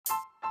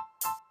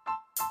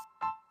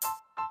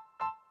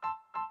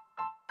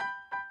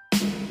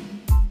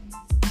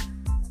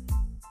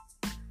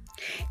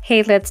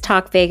Hey, let's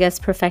talk Vegas,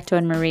 Perfecto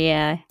and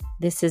Maria.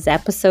 This is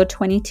episode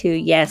 22.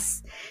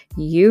 Yes,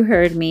 you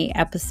heard me,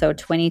 episode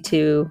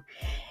 22.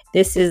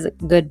 This is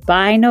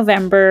goodbye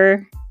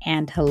November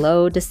and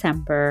hello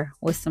December,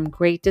 with some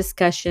great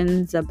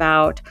discussions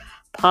about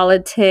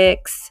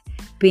politics,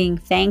 being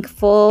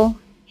thankful,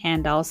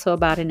 and also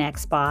about an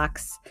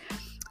Xbox.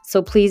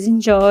 So please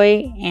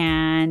enjoy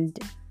and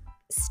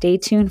stay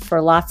tuned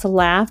for lots of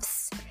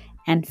laughs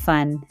and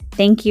fun.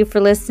 Thank you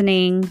for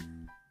listening.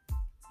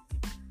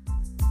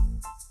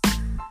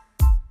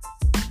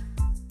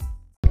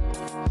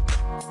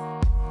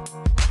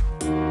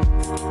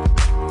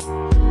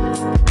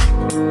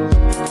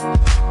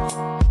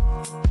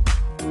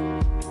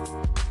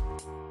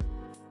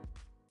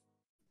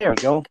 There we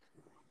go.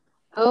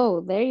 Oh,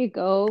 there you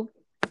go.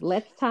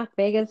 Let's talk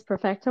Vegas,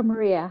 Perfecto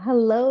Maria.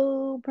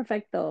 Hello,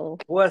 Perfecto.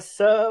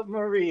 What's up,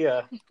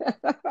 Maria?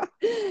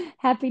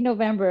 Happy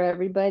November,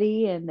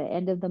 everybody, and the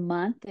end of the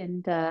month.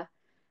 And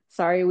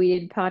sorry we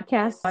didn't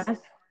podcast.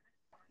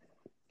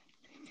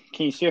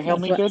 Can you still hear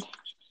me good?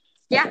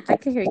 Yeah, I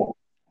can hear you.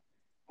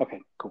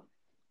 Okay, cool.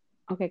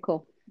 Okay,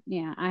 cool.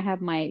 Yeah, I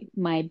have my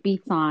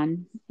Beats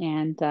on,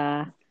 and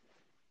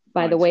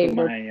by the way,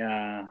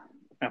 my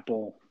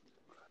Apple,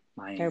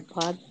 my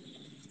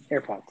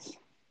AirPods.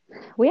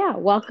 Well, yeah,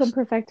 welcome,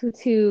 Perfecto,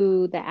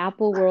 to the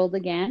Apple world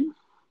again.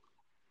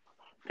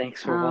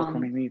 Thanks for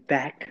welcoming me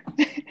back.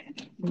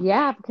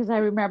 Yeah, because I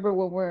remember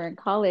when we were in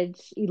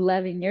college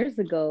 11 years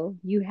ago,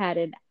 you had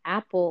an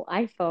Apple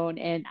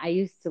iPhone, and I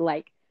used to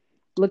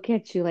look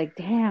at you like,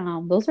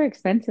 damn, those are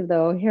expensive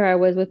though. Here I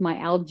was with my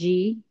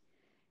LG,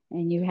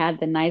 and you had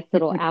the nice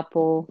little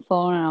Apple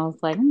phone, and I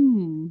was like,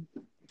 you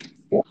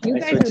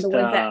guys are the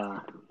ones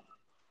that.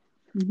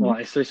 Well,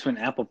 I switched when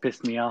Apple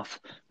pissed me off.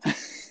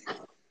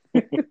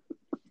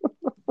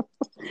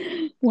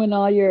 When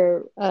all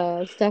your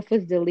stuff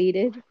was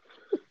deleted.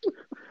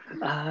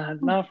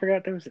 No, I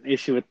forgot there was an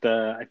issue with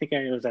I think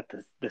it was at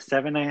the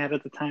 7 I had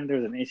at the time. There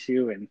was an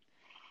issue, and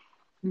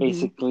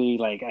basically,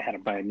 I had to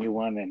buy a new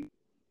one, and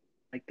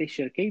they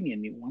should have gave me a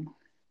new one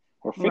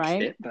or fixed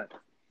it, but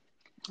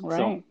right.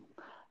 So,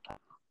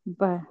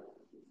 but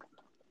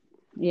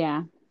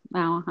yeah,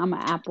 now I'm an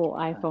Apple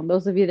iPhone.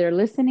 Those of you that are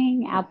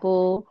listening,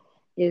 Apple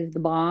is the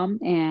bomb,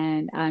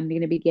 and I'm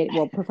gonna be getting.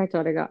 Well, Perfecto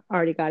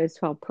already got his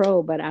 12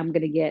 Pro, but I'm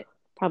gonna get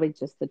probably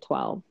just the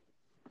 12.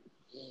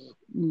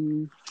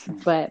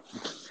 But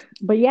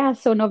yeah,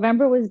 so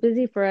November was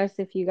busy for us.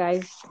 If you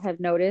guys have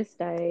noticed,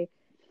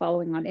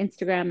 following on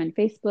Instagram and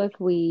Facebook,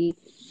 we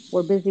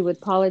were busy with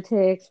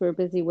politics. We're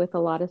busy with a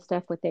lot of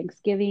stuff with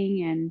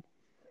Thanksgiving, and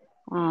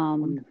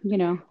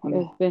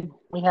it's been.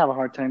 We have a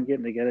hard time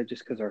getting together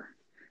just because our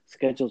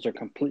schedules are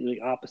completely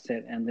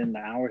opposite, and then the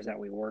hours that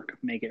we work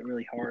make it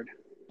really hard.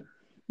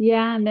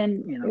 Yeah, and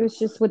then it was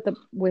just with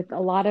a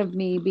lot of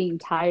me being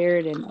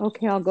tired, and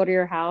okay, I'll go to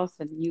your house,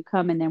 and you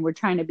come, and then we're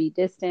trying to be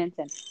distant,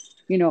 and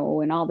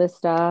and all this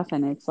stuff,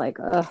 and it's like,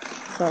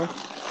 so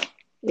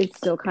it's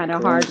still kind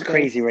of hard. It's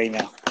crazy right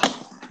now.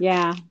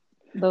 Yeah,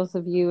 those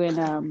of you in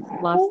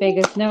Las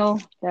Vegas know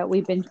that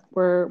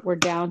we're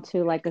down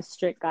to a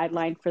strict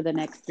guideline for the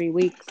next 3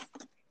 weeks.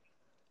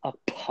 A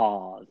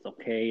pause,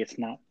 okay? It's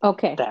not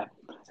okay.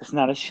 It's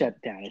not a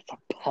shutdown. It's a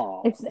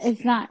pause.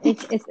 It's not.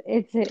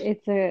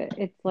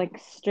 It's like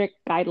strict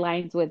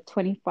guidelines with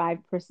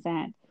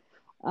 25%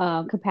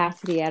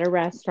 capacity at a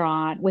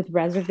restaurant with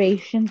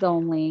reservations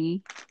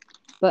only.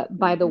 But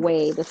by the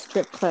way, the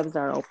strip clubs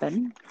are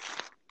open.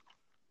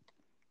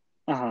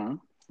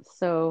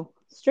 So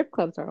strip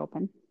clubs are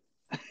open.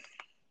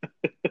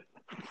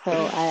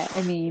 So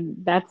I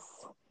mean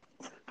that's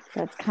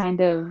kind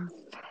of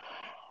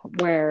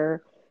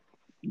where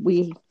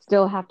we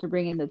still have to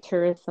bring in the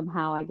tourists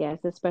somehow, I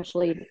guess.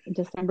 Especially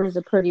December is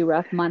a pretty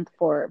rough month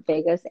for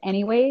Vegas,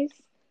 anyways.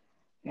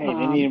 Hey,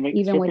 they need to make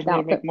even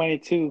without make money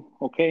too,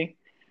 okay?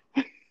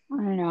 I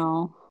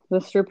know,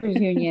 the strippers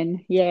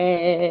union,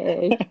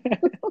 yay!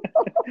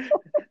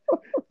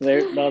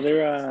 They're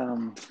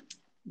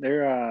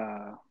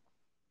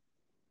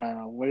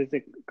what is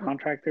it?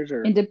 Contractors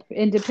or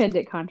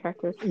independent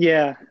contractors?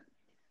 Yeah.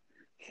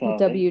 So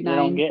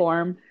W-9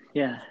 form.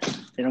 Yeah,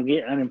 they don't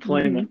get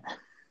unemployment.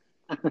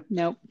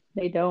 Nope,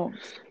 they don't.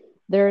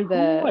 They're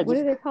what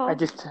are they called? I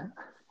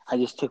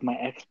just took my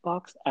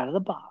Xbox out of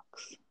the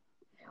box.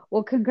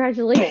 Well,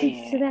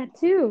 congratulations to that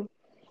too.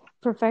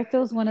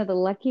 Perfecto's one of the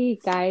lucky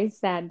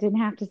guys that didn't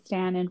have to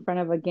stand in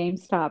front of a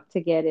GameStop to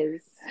get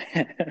his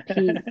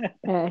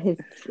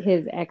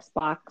his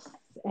Xbox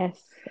S.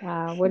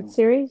 What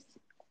series?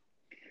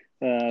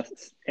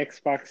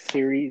 Xbox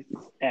Series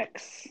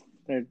X.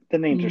 The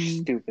names are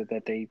stupid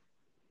that they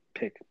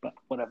pick, but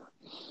whatever.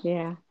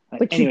 Yeah,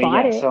 but anyway, you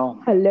bought it.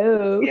 So,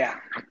 hello. Yeah.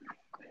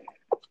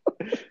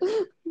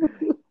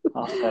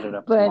 I'll set it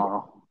up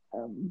tomorrow.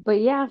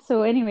 But yeah,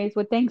 so anyways,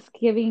 with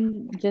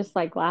Thanksgiving, just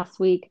like last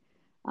week,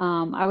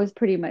 I was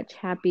pretty much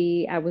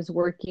happy. I was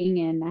working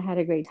and I had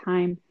a great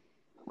time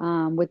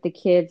with the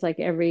kids, like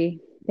every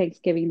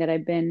Thanksgiving that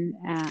I've been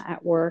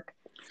at work.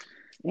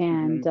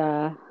 And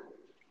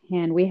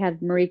and we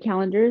had Marie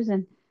calendars,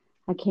 and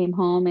I came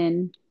home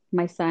and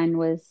My son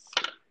was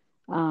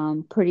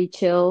pretty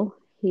chill.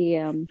 He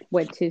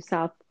went to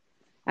South.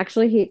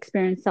 Actually, he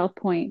experienced South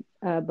Point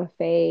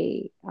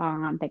buffet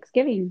on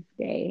Thanksgiving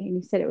Day, and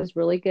he said it was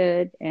really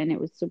good and it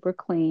was super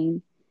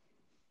clean.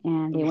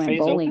 And The they went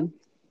buffet's open? bowling.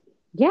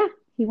 Yeah,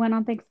 he went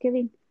on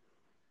Thanksgiving.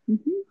 hmm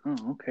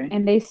Oh, okay.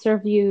 And they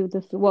serve you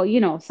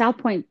well, South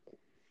Point,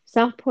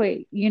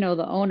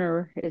 the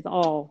owner is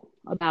all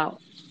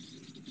about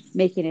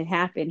making it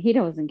happen. He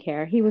doesn't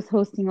care. He was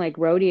hosting like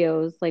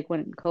rodeos, like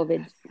when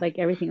COVID, like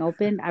everything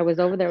opened. I was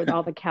over there with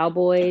all the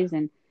cowboys,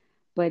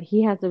 but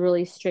he has a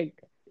really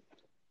strict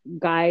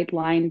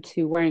guideline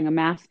to wearing a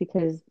mask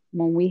because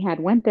when we had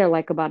went there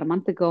like about a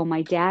month ago,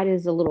 my dad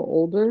is a little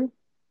older,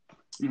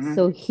 Hmm.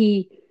 so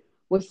he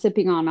was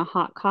sipping on a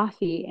hot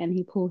coffee and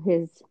he pulled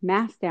his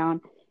mask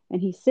down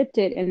and he sipped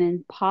it and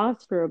then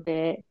paused for a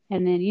bit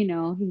and then he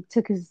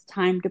took his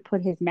time to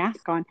put his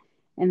mask on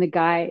and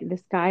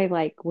this guy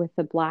like with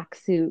a black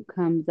suit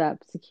comes up,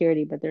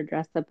 security, but they're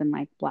dressed up in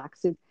like black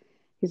suits.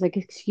 He's like,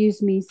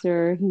 "Excuse me,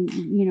 sir,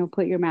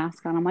 put your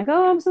mask on." I'm like,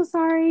 "Oh, I'm so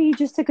sorry, he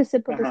just took a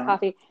sip of his Uh-huh.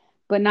 coffee."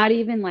 But not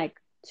even like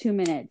 2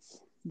 minutes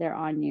they're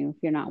on you if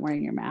you're not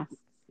wearing your mask.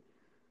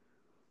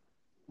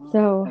 Well,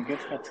 So I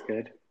guess that's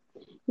good.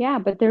 yeah,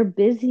 but they're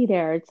busy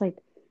there. It's like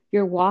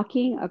you're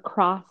walking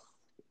across,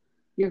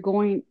 you're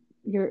going,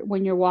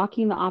 when you're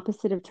walking the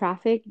opposite of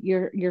traffic,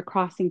 you're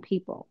crossing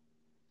people.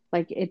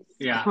 Like it's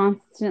Yeah.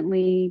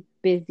 constantly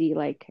busy,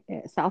 like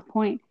South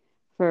Point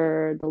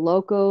for the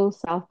locals,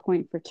 South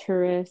Point for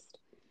tourists.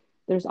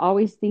 There's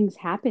always things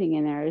happening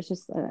in there. It's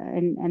just,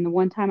 and the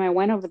one time I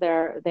went over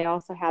there, they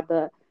also had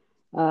the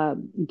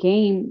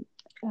game.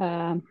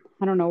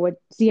 I don't know what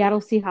Seattle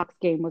Seahawks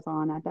game was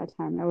on at that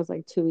time. That was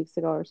like 2 weeks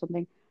ago or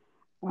something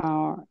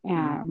Hmm.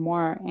 and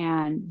more,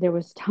 and there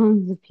was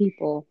tons of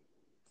people.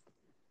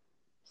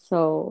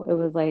 So it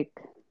was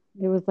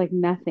like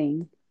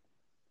nothing,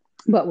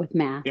 but with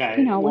masks,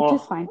 Yeah. which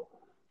is fine.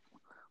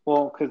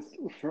 Because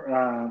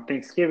for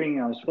Thanksgiving,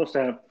 I was supposed to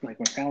have like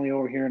my family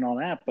over here and all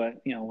that,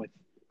 but with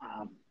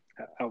um,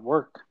 at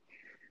work,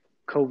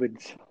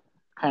 COVID's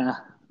kind of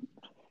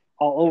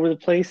all over the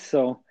place.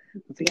 So I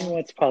was like, Yeah.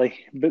 it's probably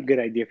a good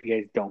idea if you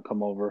guys don't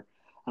come over.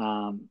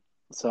 Um,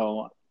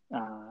 so,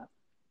 uh,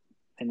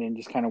 and then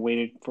just kind of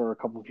waited for a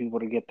couple of people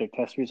to get their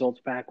test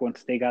results back.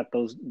 Once they got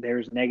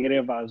theirs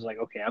negative, I was like,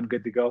 okay, I'm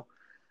good to go.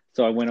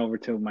 So I went over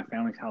to my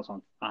family's house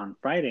on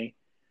Friday,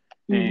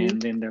 Mm-hmm.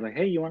 and then they're like,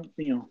 hey, you want,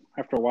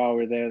 after a while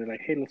we're there, they're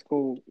like, hey, let's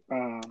go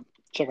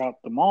check out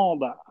the mall,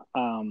 the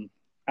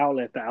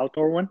outlet, the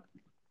outdoor one.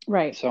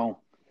 Right. So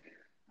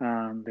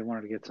they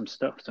wanted to get some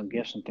stuff, some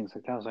gifts and things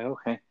like that. I was like,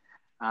 okay.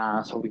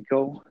 So we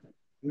go.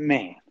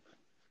 Man,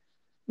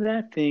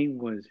 that thing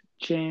was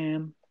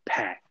jam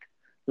packed.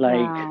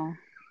 Like, Wow.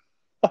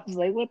 I was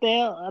like, what the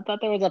hell? I thought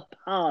there was a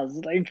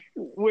pause. Like,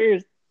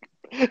 where's.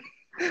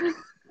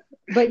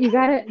 But you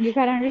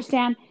gotta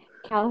understand,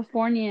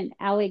 California and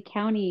LA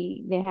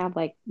County, they have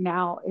like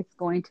now it's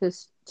going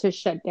to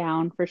shut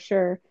down for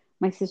sure.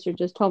 My sister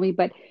just told me.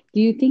 But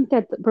do you think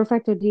that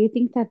Perfecto? Do you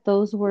think that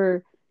those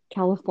were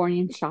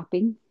Californian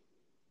shopping?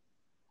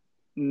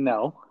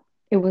 No.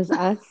 It was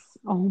us.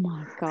 Oh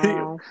my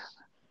gosh.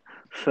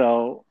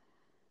 So,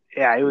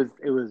 yeah, it was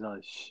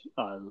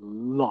a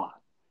lot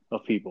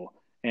of people,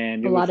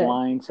 and A there was lot of.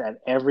 lines at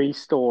every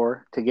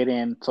store to get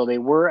in. So they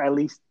were at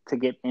least to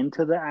get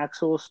into the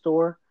actual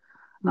store.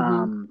 hmm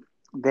Um,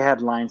 they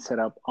had lines set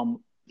up.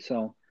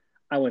 So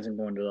I wasn't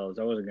going to those.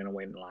 I wasn't going to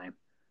wait in line.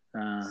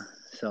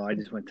 So I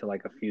just went to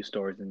like a few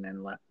stores and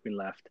then we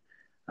left.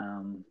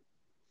 Um,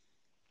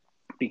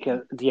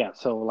 because yeah,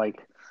 so like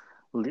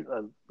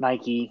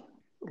Nike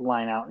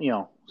line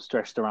out,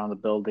 stretched around the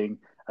building.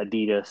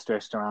 Adidas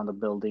stretched around the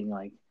building.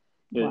 Like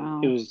it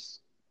Wow. was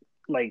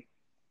like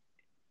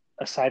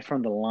aside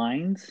from the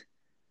lines,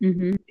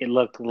 hmm it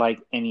looked like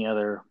any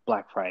other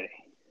Black Friday.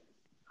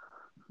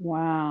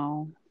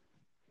 Wow.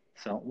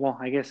 So well,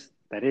 I guess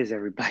that is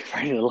every Black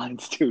Friday the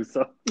lines too.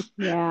 So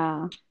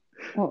Yeah.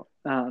 Well,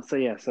 so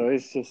yeah, so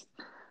it's just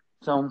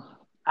so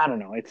I don't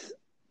know. It's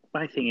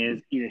my thing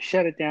is either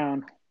shut it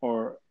down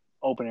or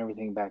open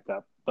everything back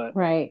up. But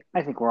right.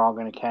 I think we're all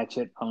going to catch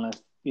it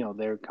unless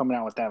they're coming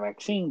out with that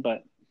vaccine.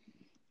 But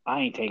I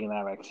ain't taking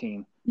that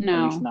vaccine, at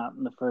least No. not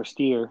in the first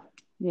year.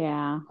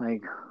 Yeah.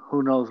 Like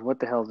who knows what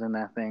the hell's in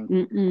that thing?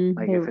 Mm-mm.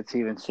 Like if it's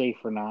even safe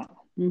or not.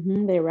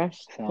 They're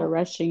So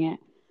rushing it.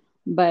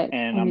 But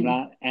and I I'm mean,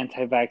 not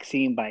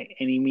anti-vaccine by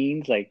any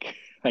means. Like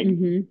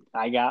hmm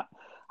I got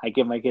I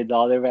give my kids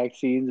all their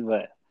vaccines,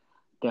 but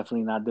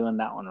definitely not doing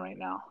that one right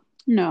now.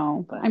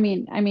 no. But I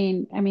mean,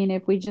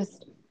 if we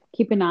just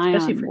keep an eye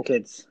especially on, for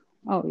kids,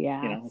 oh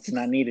yeah, it's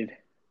not needed.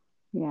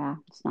 yeah,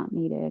 it's not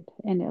needed.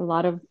 And a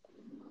lot of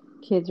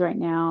kids right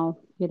now,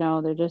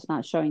 they're just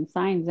not showing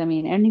signs. I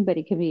mean,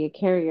 anybody can be a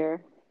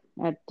carrier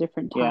at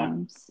different Yeah,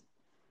 times.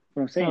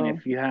 what I'm saying, So,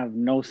 if you have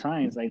no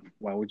signs, like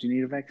why would you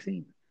need a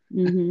vaccine?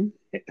 hmm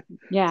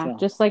yeah, So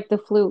just like the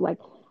flu. Like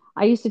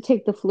I used to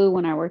take the flu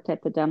when I worked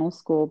at the dental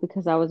school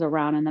because I was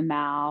around in the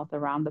mouth,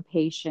 around the yeah,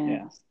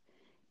 patients.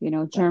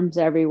 germs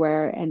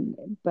everywhere.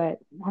 But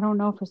I don't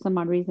know, for some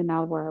odd reason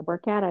now where I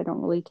work at, I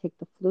don't really take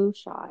the flu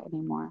shot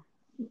anymore.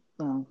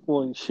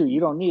 Well, shoot, you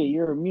don't need it.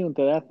 You're immune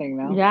to that thing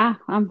now. Yeah,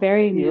 I'm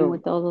very immune You're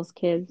with all those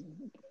kids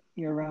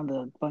you're around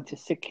a bunch of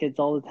sick kids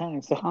all the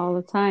time. So, all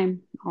the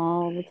time,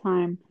 all the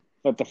time.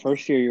 but the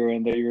first year you were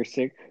in there, you were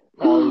sick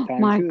all the Oh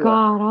time my too, though.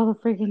 God, all the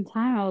freaking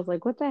time. I was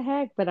like, what the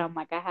heck? But I'm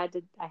like, I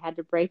had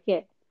to break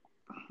it.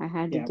 I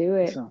had to Yeah. do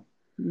it. So,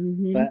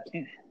 Hmm. but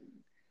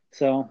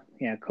so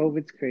yeah,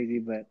 COVID's crazy,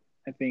 but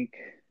I think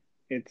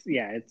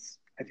it's.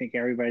 I think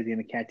everybody's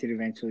gonna catch it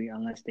eventually,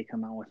 unless they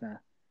come out with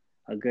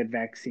a good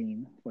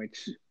vaccine,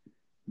 which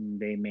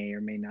they may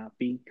or may not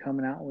be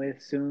coming out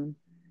with soon.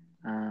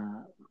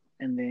 Uh,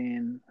 and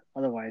then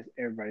otherwise,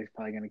 everybody's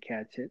probably going to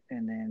catch it,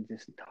 and then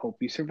just hope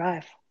you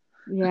survive.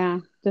 Yeah,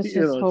 just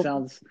It hope.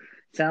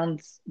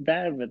 sounds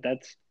bad, but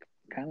that's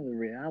kind of the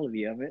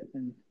reality of it.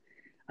 And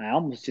I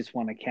almost just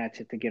want to catch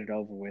it to get it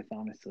over with,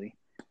 honestly.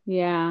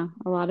 Yeah,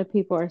 a lot of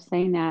people are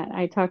saying that.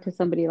 I talked to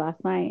somebody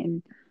last night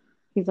and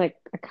he's like,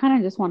 I kind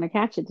of just want to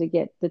catch it to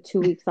get the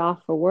 2 weeks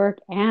off for work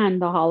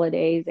and the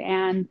holidays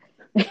and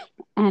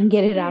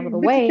get it out of the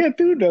But you way. can't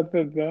do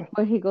nothing though.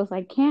 But he goes,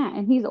 I can't.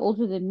 And he's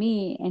older than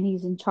me and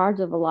he's in charge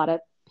of a lot of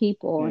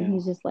people. And Yeah,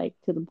 he's just like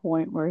to the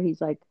point where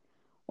he's like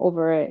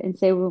over it and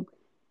say, well,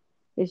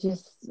 it's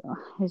just,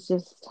 it's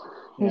just,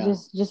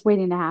 it's yeah, just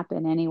waiting to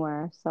happen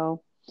anywhere.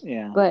 So,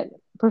 yeah. but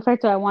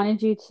Perfecto, I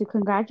wanted you to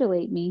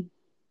congratulate me.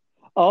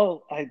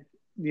 Oh,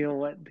 you know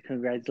what? The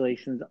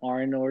congratulations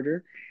are in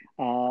order.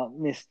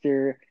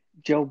 Mr.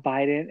 Joe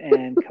Biden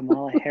and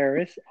Kamala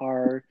Harris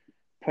are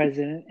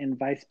president and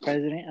vice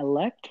president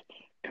elect.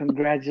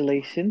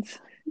 Congratulations.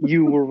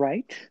 You were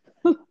right.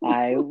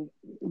 I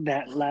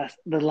the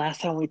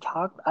last time we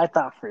talked, I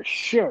thought for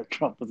sure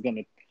Trump was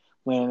gonna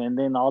win, and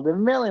then all the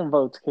mail-in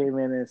votes came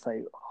in, and it's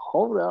like,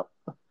 hold up,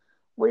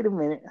 wait a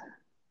minute.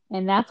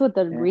 And that's what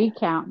the Yeah,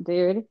 recount,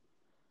 dude.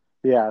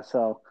 yeah.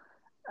 So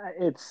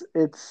it's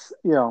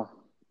yeah,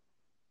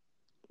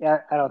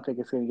 I don't think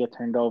it's gonna get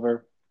turned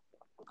over.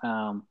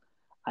 Um,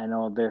 I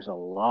know there's a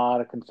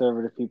lot of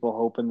conservative people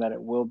hoping that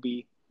it will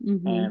be, Hmm.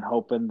 and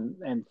hoping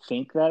and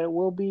think that it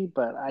will be,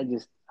 but I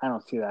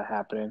don't see that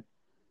happening.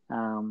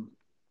 Um,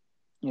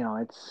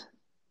 it's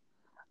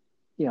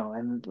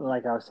and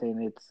like I was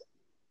saying, it's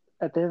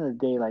at the end of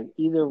the day, like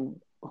either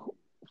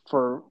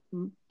for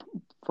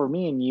for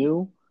me and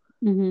you,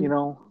 you Hmm.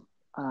 know,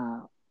 uh,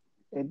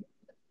 it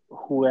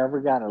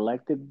whoever got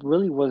elected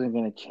really wasn't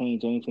going to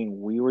change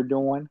anything we were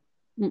doing.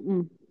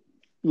 Mm-mm.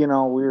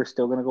 We were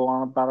still going to go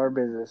on about our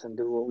business and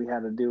do what we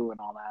had to do and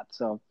all that.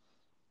 So,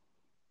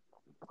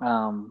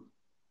 um,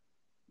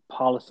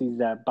 policies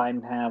that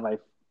Biden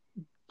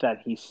that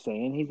he's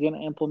saying he's going to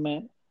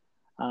implement,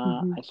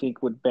 Hmm. I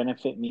think would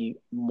benefit me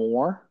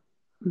more.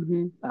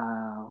 Hmm.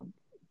 Uh,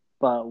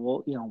 but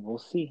we'll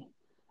see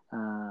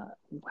uh,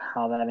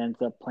 how that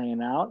ends up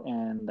playing out,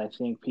 and I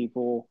think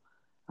people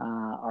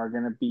are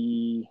going to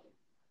be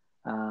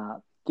uh,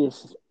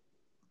 dis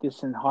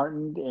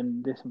disheartened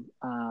and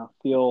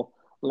feel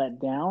let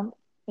down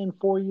in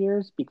 4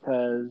 years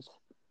because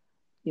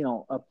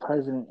a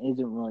president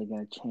isn't really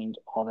going to change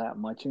all that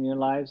much in your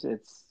lives.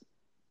 It's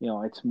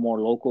more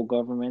local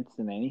governments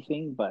than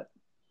anything, but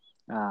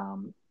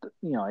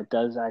it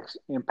does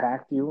actually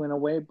impact you in a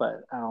way,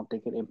 but I don't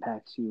think it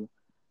impacts you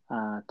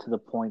to the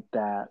point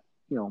that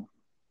you know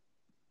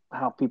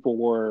how people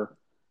were,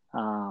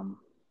 um,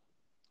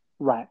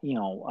 right,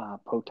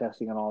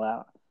 protesting and all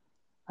that.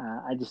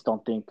 I just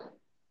don't think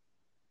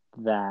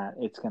that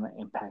it's going to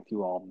impact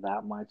you all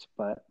that much,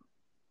 but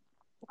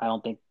I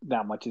don't think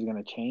that much is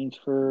going to change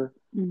for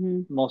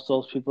Hmm. most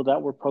of those people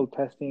that were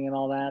protesting and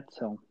all that.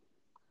 So,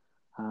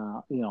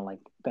 like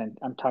then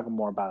I'm talking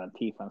more about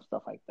Antifa and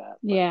stuff like that.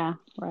 But Yeah,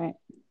 right.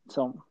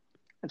 so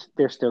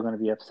they're still going to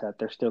be upset.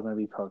 They're still going to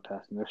be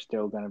protesting. They're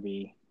still going to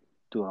be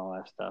doing all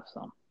that stuff.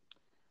 So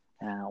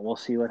we'll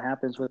see what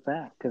happens with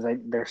that because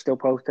they're still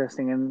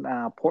protesting in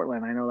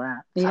Portland. I know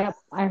that. Yep,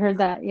 I heard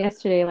that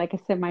yesterday. Like I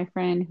said, my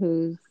friend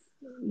who's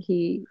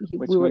we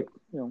Which were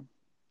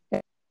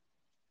make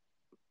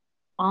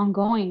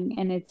ongoing,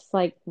 and it's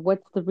like,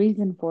 what's the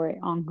reason for it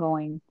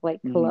ongoing? Like,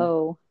 hmm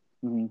hello,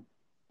 hmm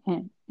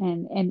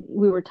and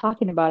we were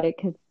talking about it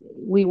because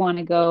we want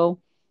to go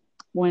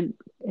when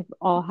if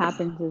all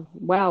happens as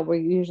well. We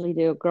usually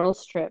do a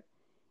girls trip,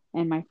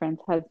 and my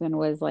friend's husband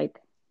was like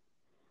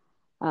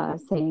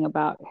saying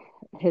about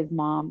his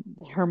mom.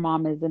 Her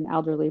mom is an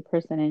elderly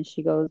person, and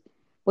she goes,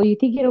 well, you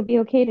think it'll be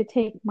okay to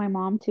take my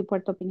mom to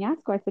Puerto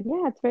Peñasco? I said,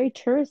 yeah, it's very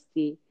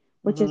touristy,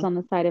 which is hmm on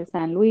the side of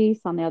San Luis,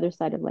 on the other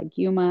side of like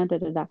Yuma, da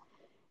da da.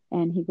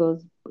 And he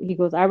goes,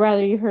 I'd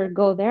rather you her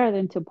go there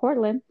than to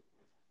Portland.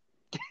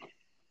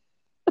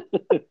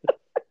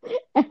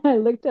 And I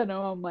looked at him,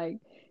 I'm like,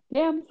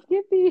 damn,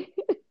 Skippy.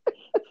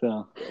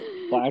 So,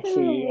 well,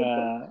 actually, What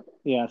the?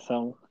 yeah.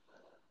 So,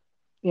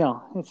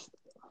 it's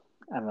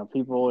I don't know.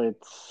 People,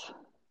 it's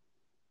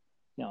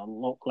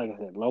like I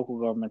said, local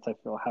governments I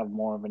feel have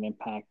more of an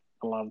impact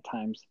a lot of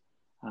times,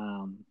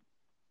 um,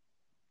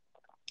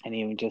 and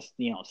even just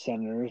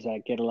senators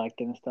that get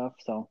elected and stuff.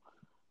 So,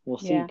 we'll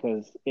see. Yeah.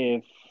 Because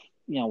if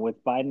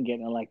with Biden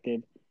getting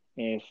elected,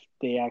 if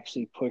they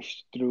actually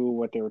pushed through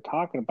what they were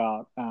talking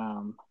about,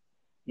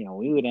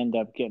 we would end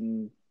up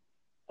getting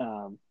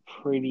a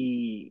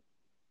pretty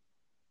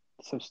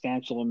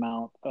substantial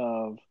amount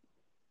of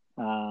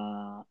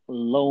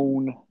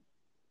loan,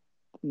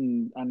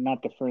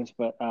 not deference,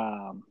 but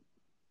uh,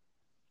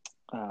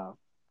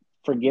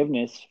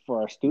 forgiveness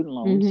for our student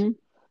loans, Mm-hmm.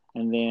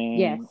 and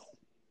Yes. then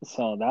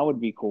so that would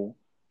be cool.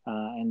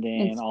 And And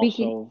then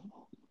speaking, also,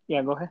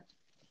 yeah, go ahead.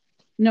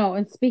 no,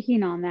 and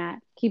speaking on that,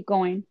 keep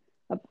going.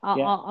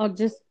 Yeah, I'll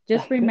just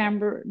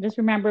remember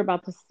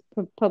about the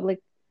public,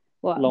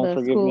 well, loan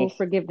the school forgiveness,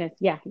 forgiveness.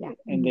 Yeah, yeah.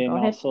 and Go then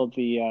ahead. also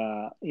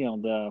the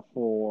the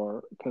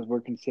for because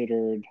we're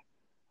considered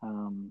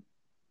um,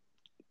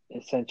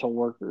 essential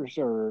workers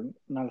or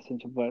not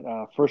essential, but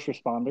first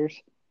responders.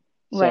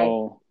 Right.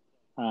 So,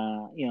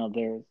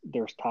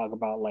 there's talk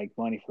about like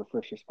money for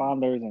first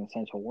responders and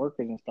essential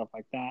workers and stuff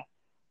like that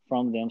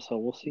from them. So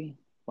we'll see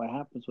what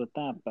happens with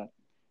that. But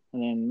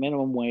and then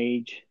minimum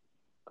wage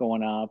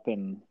going up,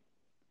 and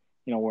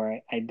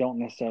where I don't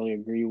necessarily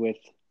agree with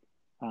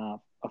a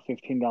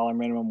 $15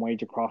 minimum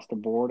wage across the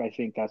board. I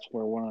think that's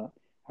where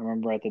I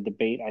remember at the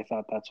debate, I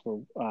thought that's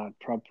where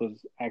Trump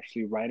was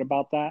actually right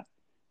about that,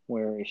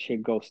 where it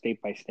should go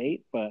state by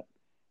state, but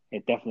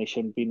it definitely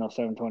shouldn't be no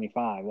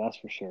 725. That's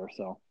for sure.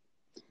 So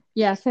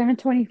Yeah,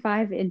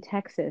 725 in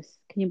Texas.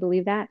 Can you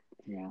believe that?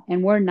 yeah,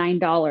 And we're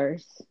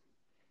 $9.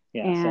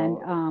 yeah. And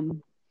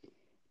So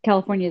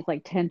California is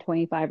like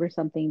 10.25 or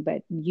something,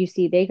 but you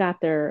see they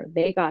got their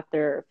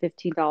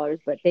 $15,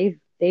 but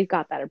they've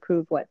got that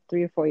approved what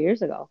 3 or 4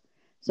 years ago.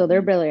 So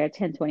they're mhm. barely at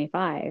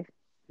 10.25.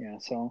 Yeah.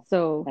 So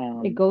So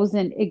it um, goes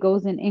in it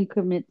goes in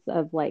increments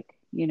of like,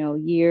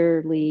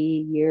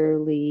 yearly,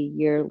 yearly,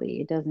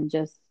 yearly. It doesn't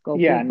just go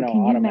yeah, boom. But no, can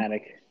you imagine?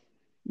 automatic.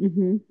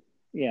 Mm-hmm.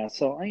 Yeah.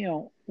 So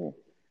well,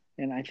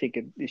 and I think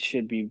it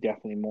should be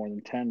definitely more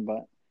than 10,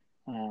 but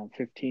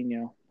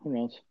 15. Who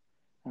knows?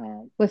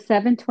 Um, Was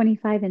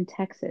 725 in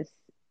Texas.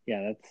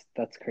 yeah,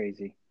 that's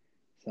crazy.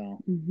 So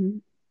Mm-hmm.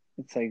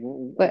 it's like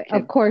a But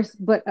of kid. course,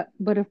 but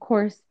of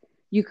course,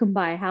 you can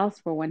buy a house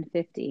for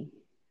 150,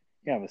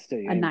 Yeah, but still,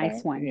 you a ain't buying.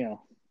 nice one.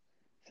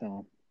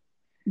 So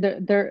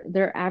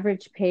Their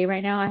average pay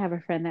right now, I have a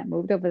friend that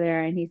moved over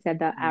there and he said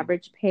the mm,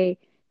 average pay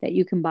that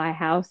you can buy a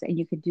house and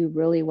you could do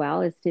really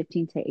well is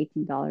 15 to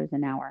 $18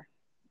 an hour.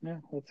 yeah,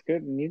 that's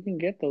good, and you can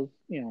get those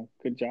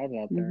good jobs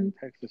out there Hmm. in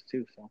Texas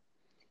too. So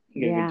you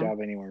can get a good Yeah, job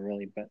anywhere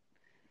really, but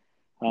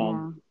um,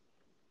 yeah.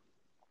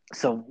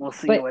 so we'll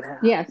see But what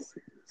happens. yes,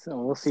 So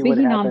we'll see what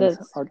speaking on happens.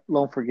 the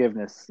Loan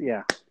forgiveness.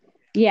 Yeah.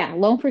 yeah,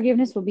 loan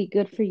forgiveness will be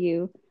good for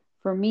you.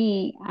 For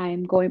me,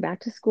 I'm going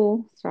back to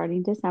school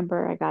starting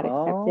December. I got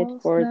accepted Oh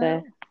for snap.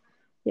 the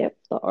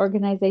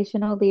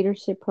organizational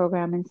leadership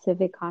program in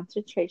civic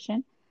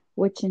concentration,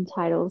 which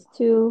entitles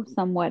to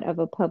somewhat of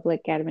a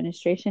public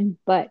administration,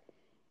 but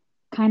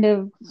kind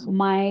of So,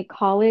 my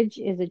college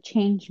is a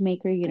change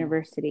maker damn.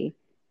 university.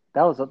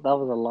 That was a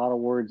lot of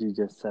words you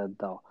just said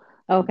though.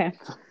 Okay.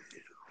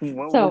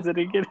 What was So, it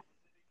again?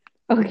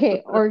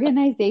 okay,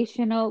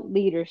 organizational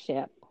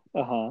leadership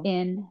Uh-huh.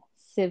 in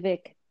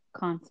civic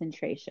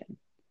concentration.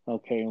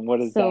 Okay, and what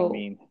does that So,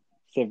 mean?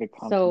 Civic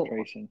so,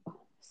 concentration.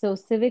 so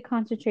civic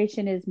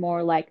concentration is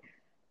more like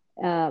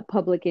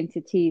public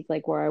entities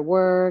like where I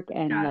work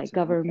and like Gotcha.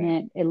 Okay.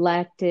 government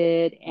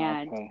elected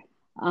and Okay.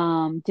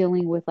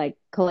 dealing with like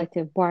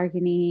collective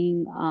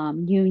bargaining,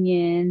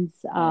 unions,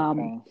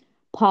 Okay.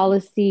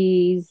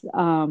 policies,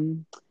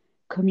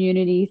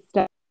 community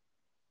stuff.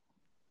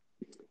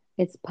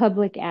 It's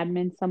public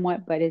admin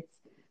somewhat, but it's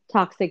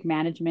toxic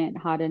management,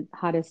 how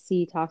to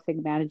see toxic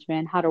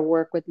management, how to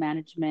work with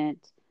management.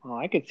 Oh,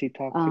 I could see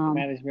toxic Um,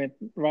 management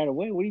right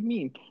away. What do you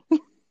mean? I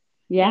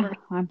yeah, don't.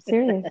 I'm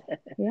serious.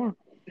 Yeah.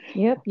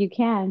 Yep, you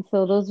can.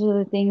 So those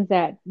are the things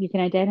that you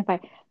can identify.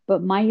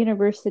 But my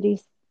university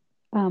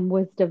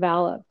was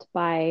developed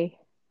by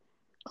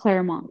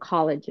Claremont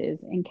Colleges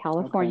in Okay.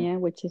 California,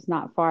 which is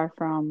not far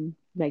from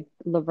like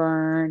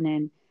Laverne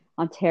and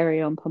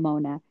Ontario and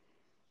Pomona,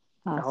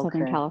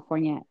 Southern Okay.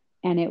 California.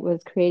 And it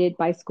was created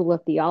by School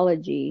of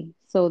Theology.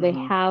 So they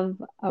Mhm.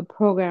 have a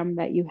program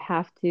that you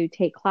have to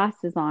take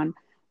classes on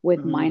with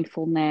Mhm.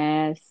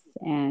 mindfulness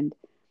and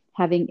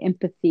having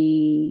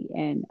empathy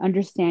and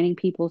understanding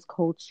people's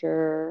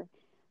culture.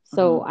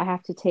 So Mhm. I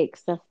have to take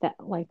stuff that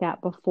like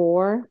that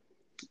before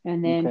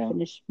and then Okay.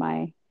 finish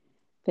my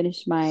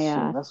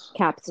Shoot, that's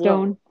we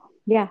al- capstone.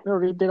 Yeah. we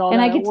already did all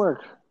And I that get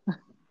work.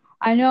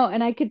 I know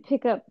and I could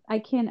pick up I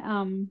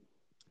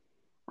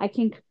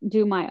can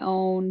do my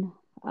own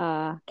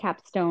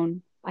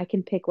capstone. I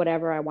can pick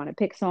whatever I want to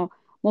pick. So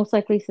most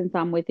likely since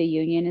I'm with the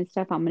union and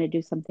stuff, I'm going to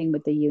do something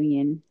with the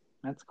union.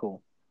 That's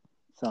cool.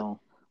 So,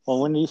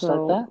 well, when do you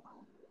start So that?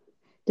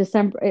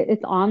 December,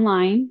 it's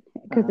online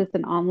because Uh-huh. it's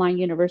an online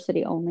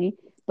university only,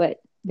 but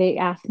they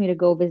asked me to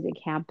go visit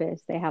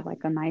campus. They have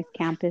like a nice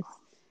campus.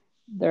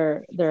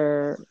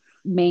 Their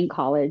main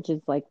college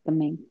is like the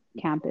main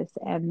campus.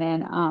 And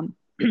then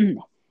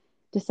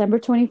December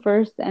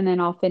 21st and then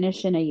I'll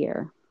finish in a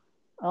year.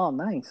 Oh,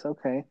 nice.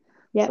 Okay.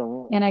 Yep.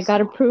 So, And I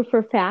got so, approved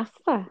for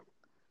FAFSA.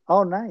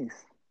 oh,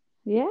 nice.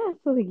 Yeah,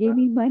 so they gave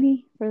me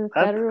money for the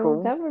That's federal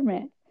cool.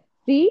 government.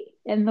 See?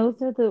 And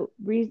those are the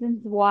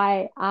reasons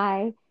why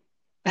I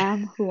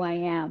am who I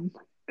am.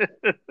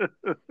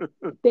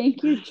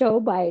 Thank you, Joe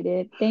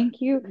Biden.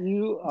 Thank you,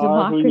 You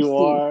are who you democracy.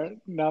 are,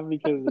 not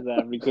because of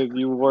that, because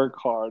you work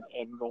hard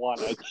and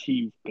want to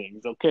achieve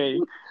things, okay?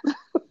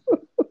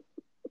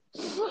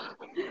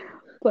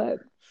 But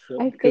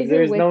So, I because figure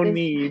there's with no this,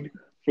 need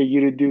for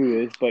you to do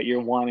this, but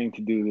you're wanting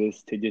to do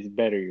this to just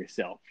better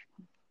yourself.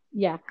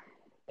 yeah,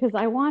 because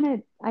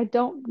I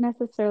don't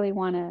necessarily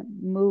want to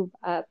move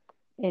up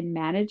in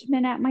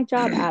management at my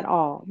job at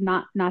all.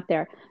 Not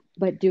there.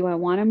 But do I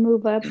want to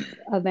move up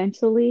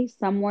eventually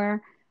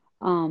somewhere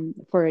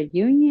for a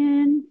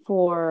union,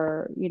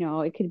 for,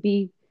 it could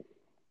be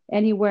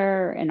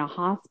anywhere in a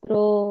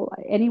hospital,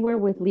 anywhere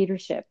with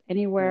leadership, Well,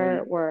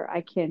 anywhere where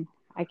I can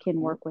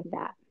work with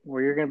that.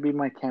 well, you're gonna be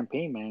my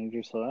campaign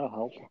manager, so that'll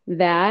help.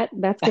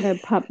 That's gonna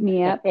pump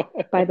me up.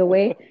 By the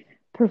way,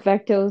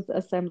 Perfecto's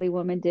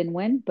assemblywoman didn't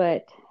win,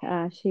 but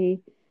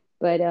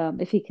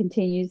if he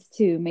continues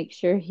to make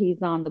sure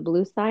he's on the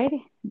blue side,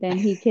 then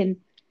he can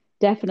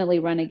definitely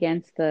run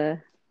against the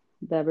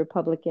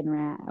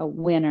Republican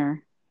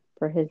winner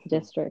for his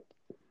district.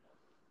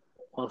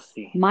 We'll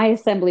see. My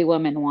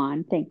assemblywoman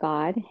won, thank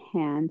God.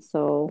 And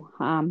so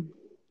I'm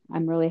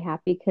really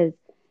happy because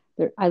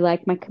I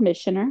like my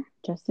commissioner,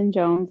 Justin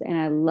Jones, and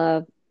I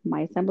love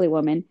my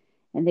assemblywoman,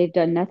 and they've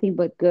done nothing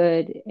but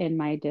good in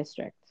my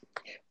district.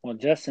 Well,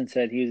 Justin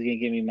said he was gonna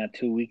give me my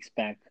 2 weeks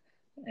back,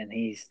 and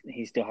he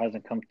still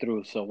hasn't come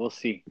through. So we'll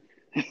see.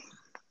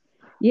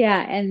 Yeah,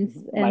 and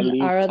My and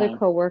leave time. our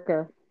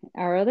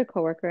other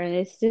coworker, and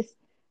it's just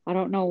I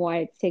don't know why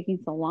it's taking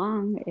so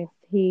long. If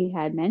he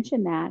had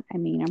mentioned that, I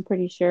mean, I'm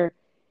pretty sure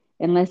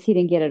unless he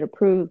didn't get it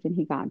approved and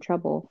he got in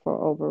trouble for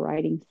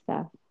overriding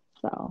stuff.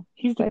 So,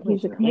 He's the but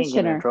he's a commissioner. He ain't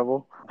getting in commissioner.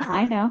 trouble.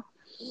 I know.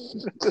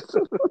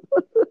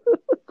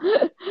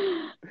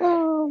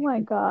 Oh my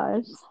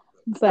gosh.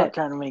 Stop But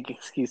trying to make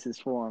excuses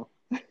for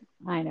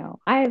I know.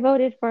 I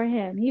voted for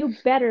him. You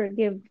better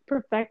give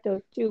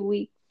Perfecto 2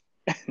 weeks.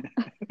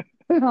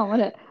 When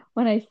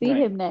I him. see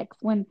Right. him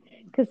next, when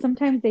because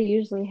sometimes they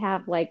usually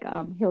have like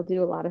he'll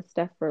do a lot of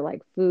stuff for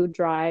like food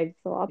drives.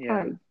 So I'll Yeah.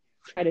 probably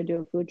try to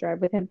do a food drive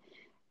with him.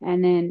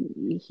 And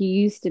then he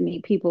used to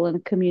meet people in the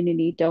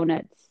community,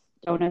 donuts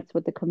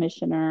with the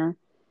commissioner.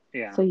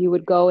 Yeah. So you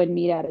would go and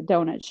meet at a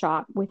donut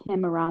shop with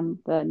him around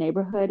the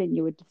neighborhood and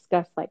you would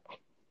discuss like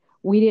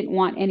we didn't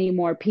want any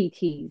more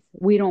PTs.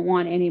 We don't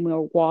want any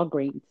more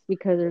Walgreens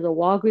because there's a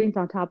Walgreens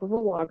on top of a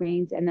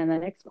Walgreens, and then the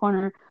next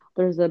corner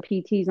there's a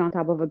PTs on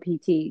top of a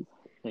PTs.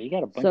 Yeah. You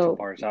got a bunch of So,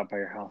 bars out by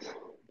your house.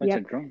 A bunch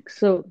of yep. drunks.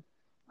 So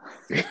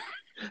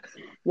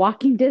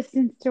walking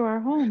distance to our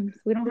homes.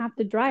 We don't have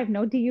to drive.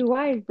 No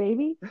DUIs,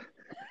 baby.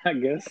 I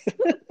guess.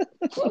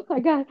 I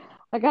got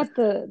I got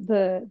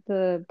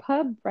the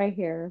pub right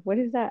here. What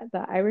is that?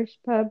 The Irish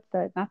pub?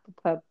 The not the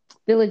pub,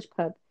 Village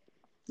pub.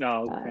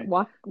 Oh, okay.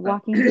 But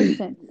Walking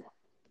distance.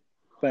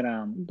 but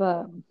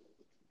But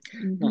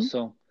no. hmm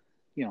So,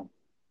 you know,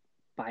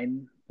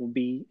 Biden will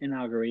be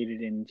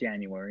inaugurated in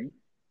January.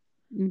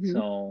 hmm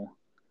So,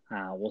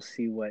 we'll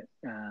see what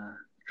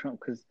Trump.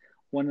 Because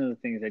one of the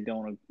things I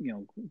don't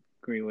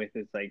agree with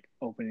is like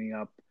opening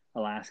up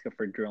Alaska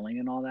for drilling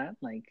and all that.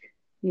 Like,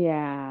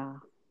 yeah.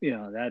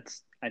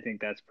 that's I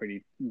think that's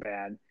pretty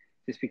bad.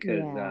 Just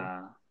because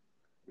Yeah.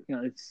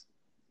 it's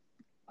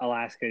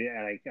Alaska.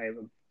 Like,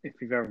 if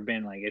you've ever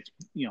been, like, it's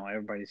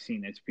everybody's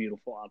seen it's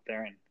beautiful out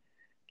there, and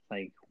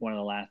like one of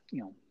the last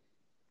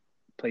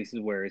places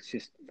where it's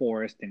just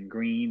forest and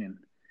green, and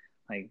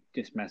like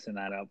just messing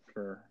that up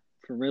for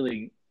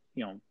really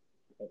you know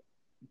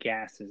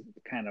gas is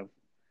kind of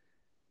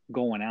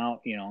going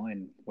out,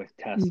 and with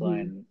Tesla hmm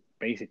and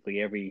basically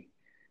every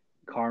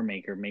car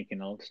maker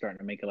starting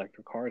to make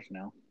electric cars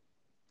now,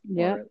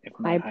 Yep. or if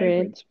not Hybrid.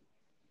 hybrids.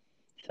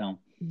 So,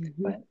 hmm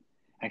but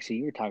actually,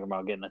 you were talking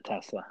about getting a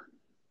Tesla.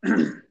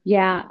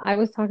 Yeah, I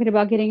was talking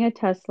about getting a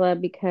Tesla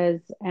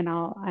because, and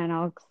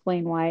I'll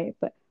explain why.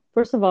 But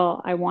first of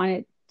all, I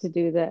wanted to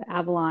do the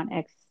Avalon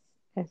X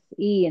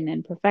SE, and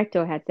then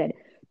Perfecto had said,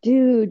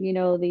 "Dude,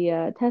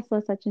 the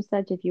Tesla such and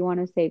such. If you want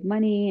to save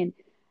money." And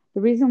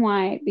the reason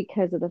why,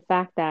 because of the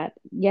fact that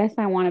yes,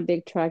 I want a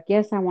big truck.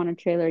 Yes, I want a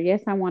trailer.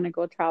 Yes, I want to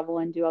go travel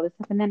and do all this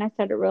stuff. And then I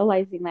started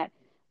realizing that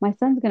my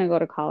son's going to go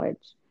to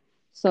college,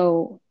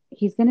 so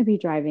he's going to be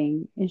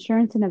driving.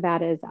 Insurance in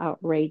Nevada is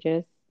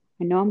outrageous.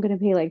 I know I'm going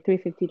to pay like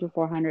 350 to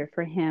 400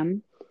 for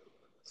him.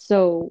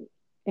 So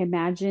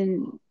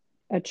imagine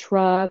a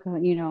truck,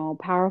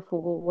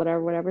 powerful,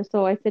 whatever, whatever.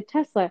 So I said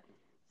Tesla.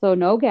 So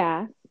no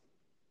gas,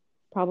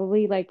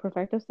 probably like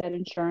Perfecto said,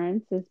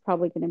 insurance is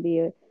probably going to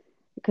be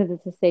because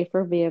it's a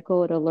safer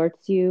vehicle. It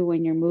alerts you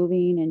when you're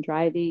moving and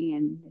driving,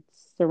 and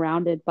it's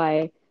surrounded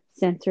by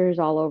sensors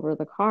all over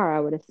the car. I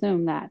would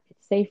assume that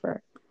it's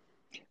safer.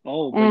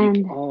 Oh, but And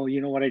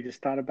you know what I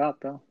just thought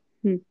about though?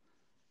 hmm,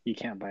 You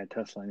can't buy a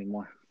Tesla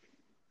anymore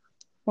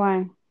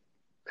why?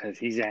 because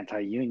he's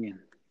anti-union.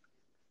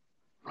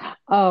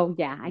 Oh,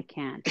 yeah, I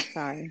can't.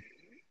 Sorry.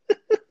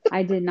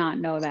 I did not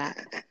know that.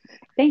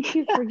 Thank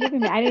you for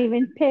giving me. I didn't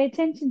even pay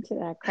attention to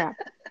that crap.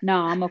 No,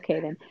 I'm okay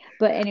then.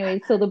 But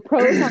anyway, so the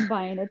pros on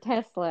buying a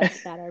Tesla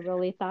that I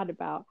really thought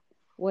about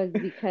was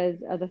because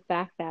of the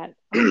fact that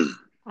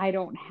I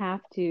don't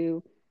have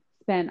to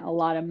spend a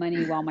lot of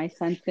money while my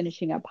son's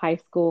finishing up high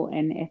school.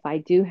 And if I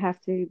do have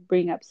to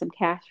bring up some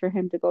cash for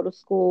him to go to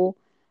school,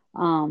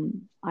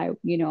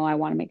 I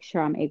want to make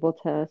sure I'm able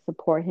to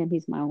support him.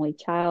 He's my only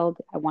child.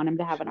 I want him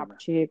to have an Sure.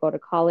 opportunity to go to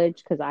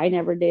college because I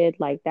never did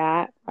like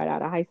that right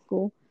out of high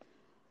school.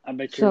 I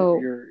bet So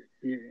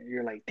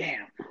you're like,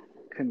 damn,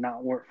 could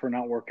not work for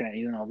not working at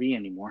UNLV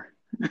anymore.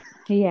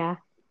 yeah,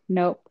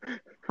 nope.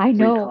 I Free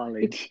know.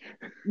 college.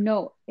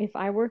 No, if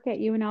I work at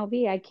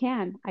UNLV, I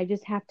can. I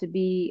just have to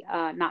be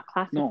not No,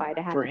 classified.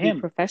 I have for to be him.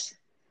 professional.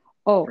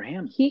 For Oh,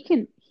 him. he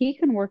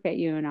can work at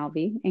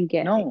UNLV and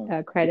get No,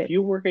 if credit.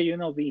 you work at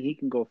UNLV, he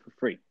can go for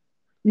free.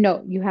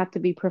 No, you have to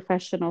be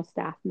professional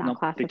staff, not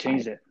Nope, they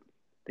changed classified. it.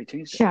 They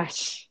changed it.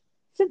 Shush.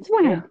 Since Yeah,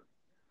 when?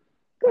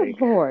 Good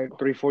like Lord.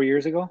 3, 4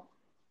 years ago,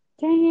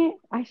 Dang it.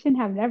 I shouldn't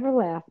have never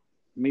left.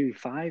 maybe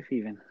 5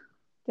 even.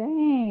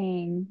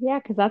 Dang. Yeah,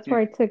 because that's Yeah,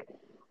 where I took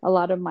a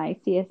lot of my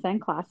CSN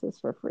classes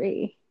for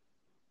free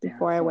yeah.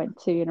 before I So, went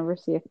to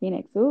University of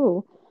Phoenix.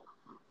 Ooh.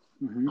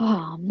 hmm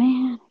Oh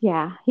man.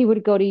 Yeah, he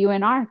would go to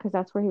UNR because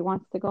that's where he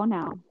wants to go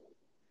now.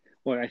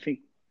 well, I think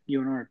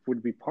UNR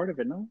would be part of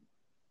it, no?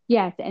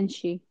 Yeah, it's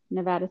NSHE,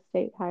 Nevada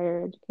State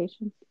Higher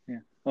Education. Yeah.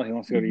 Oh, he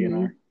wants to go to Hmm.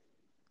 UNR.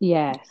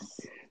 Yes.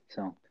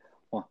 So,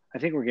 well, I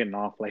think we're getting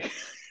off like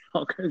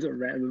all kinds of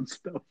random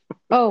stuff.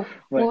 Oh,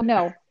 But well,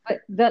 no,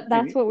 but that's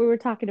any, what we were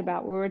talking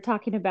about. We were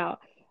talking about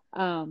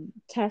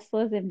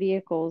Teslas and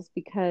vehicles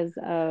because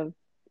of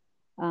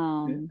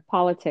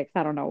politics.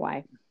 I don't know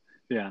why.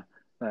 yeah,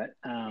 but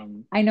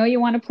I know you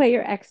want to play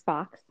your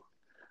Xbox.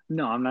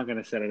 no, I'm not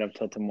gonna set it up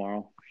till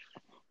tomorrow.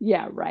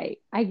 Yeah, right.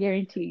 I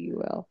guarantee you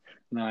will.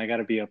 No, I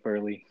gotta be up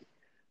early.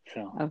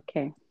 So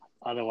Okay.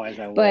 otherwise,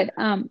 I would.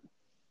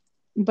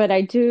 But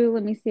I do,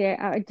 let me see.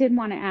 I did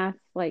want to ask,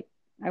 like,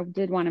 I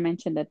did want to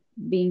mention that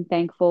being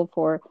thankful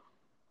for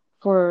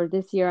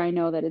this year. I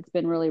know that it's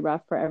been really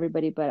rough for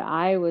everybody, but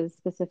I was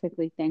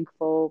specifically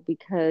thankful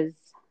because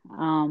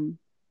um,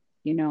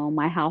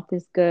 my health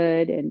is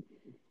good and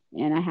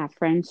I have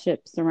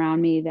friendships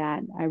around me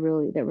that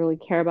really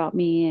care about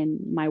me,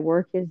 and my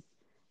work has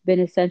been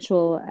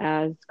essential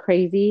as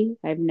crazy.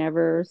 I've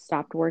never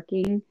stopped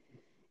working.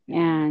 Yeah,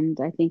 And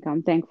I think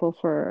I'm thankful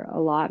for a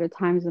lot of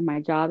times in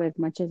my job, as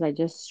much as I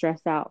just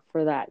stress out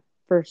for that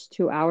first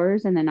 2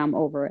 hours and then I'm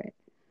over it.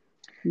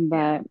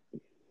 yeah. But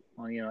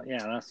Well, yeah,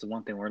 that's the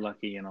one thing we're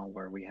lucky,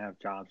 where we have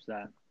jobs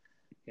that,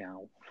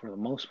 for the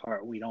most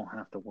part, we don't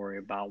have to worry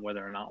about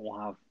whether or not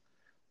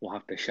we'll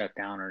have to shut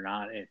down or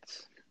not.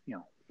 It's,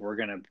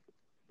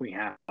 we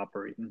have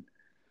operating.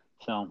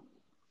 So,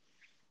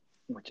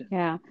 which is,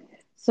 yeah.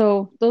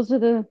 So those are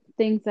the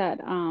things that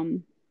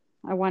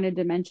I wanted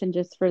to mention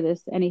just for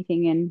this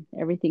Anything and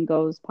Everything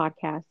Goes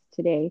podcast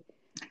today.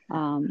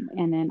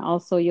 And then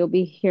also you'll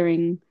be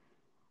hearing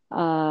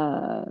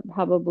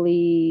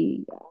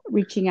probably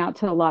reaching out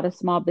to a lot of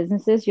small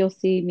businesses. You'll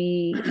see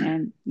me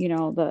and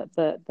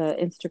the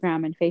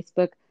Instagram and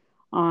Facebook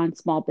on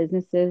small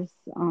businesses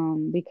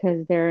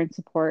because they're in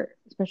support,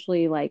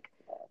 especially like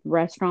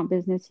restaurant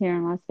business here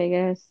in Las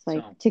Vegas.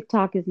 Like so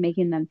TikTok is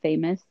making them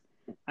famous.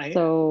 I I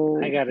So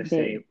gotta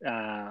say, they,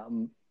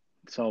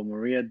 so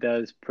Maria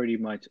does pretty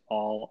much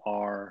all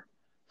our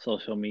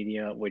social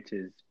media, which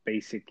is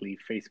basically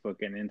Facebook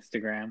and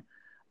Instagram.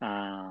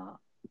 Uh,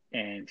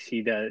 and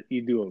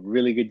you do a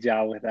really good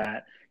job with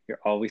that. You're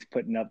always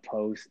putting up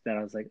posts that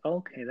I was like,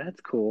 okay, that's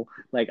cool.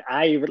 Like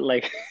I even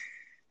like,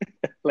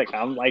 like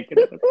I'm liking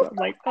it. So I'm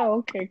like, oh,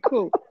 okay,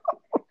 cool.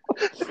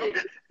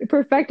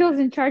 Perfecto's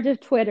in charge of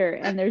Twitter,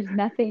 and there's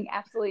nothing,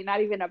 absolutely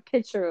not even a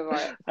picture of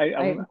our. I,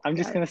 I'm I, I'm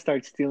just our gonna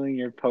start stealing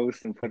your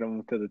posts and put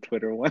them to the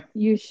Twitter one.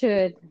 you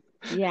should,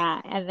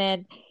 yeah, and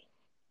then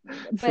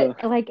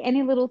but So, like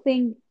any little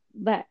thing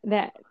that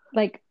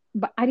like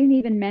but I didn't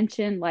even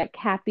mention like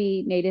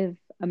happy Native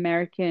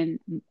American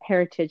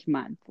Heritage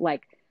Month.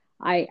 Like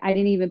I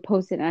didn't even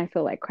post it and I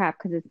feel like crap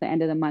because it's the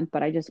end of the month,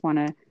 but I just want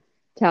to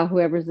tell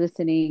whoever's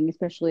listening,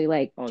 especially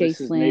like oh, this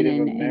is Jacelyn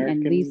Native and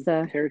American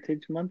Lisa,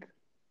 Heritage Month.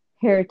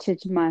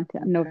 Heritage Month,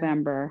 Okay.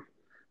 November.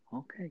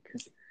 Okay,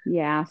 good.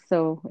 Yeah,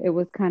 so it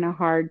was kind of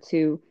hard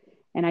to,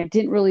 and I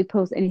didn't really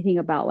post anything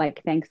about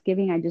like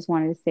Thanksgiving. I just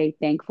wanted to say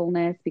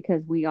thankfulness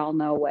because we all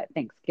know what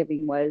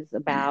Thanksgiving was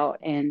about.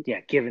 And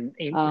Yeah, giving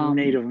um,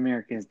 Native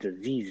Americans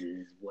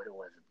diseases is what it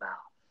was about.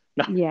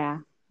 No, yeah,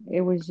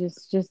 it was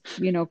just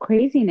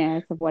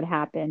craziness of what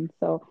happened.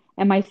 So,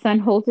 and my son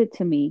holds it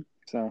to me,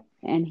 so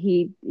and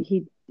he's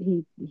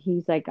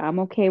like, I'm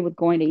okay with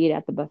going to eat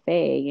at the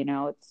buffet.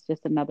 It's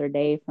just another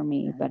day for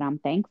me, mhm. but I'm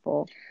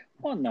thankful.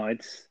 Well, no,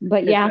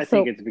 But yeah, I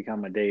think so it's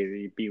become a day that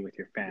you be with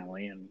your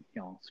family and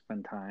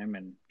spend time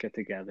and get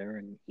together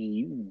and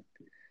eat and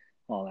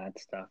all that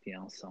stuff.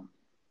 So I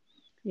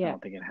yeah.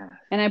 don't think it has.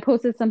 And I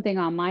posted something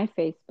on my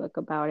Facebook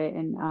about it.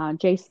 And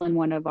Jacelyn,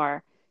 one of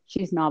our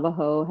she's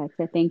Navajo, had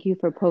said, "Thank you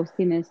for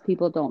posting this.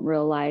 People don't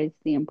realize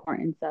the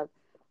importance of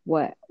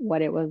what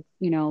it was,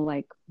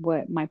 like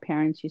what my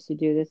parents used to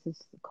do. This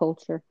is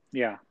culture."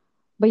 Yeah.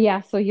 But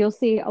yeah, so you'll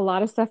see a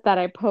lot of stuff that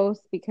I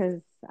post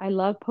because I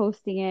love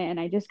posting it and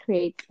I just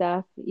create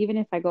stuff. Even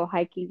if I go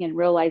hiking and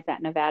realize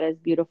that Nevada is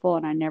beautiful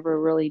and I never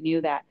really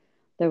knew that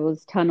there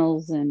was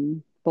tunnels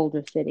in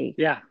Boulder City.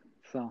 Yeah.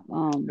 So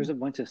there's Um, a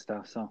bunch of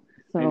stuff. So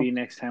so maybe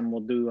next time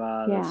we'll do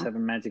the yeah,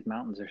 Seven Magic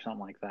Mountains or something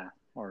like that,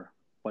 or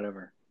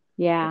whatever.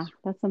 yeah, Just,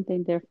 that's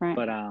something different.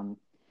 but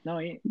no,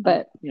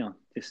 But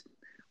just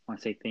want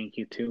to say thank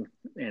you too,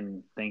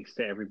 and thanks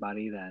to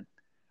everybody that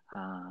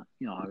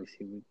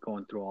obviously we're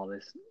going through all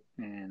this,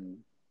 and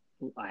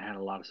I had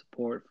a lot of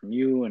support from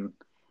you and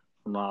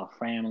from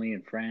family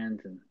and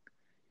friends, and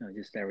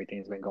just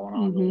everything's been going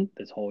on hmm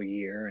this whole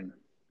year, and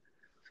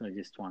so I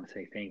just want to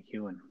say thank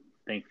you and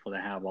thankful to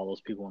have all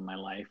those people in my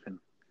life, and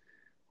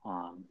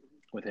um,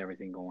 with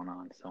everything going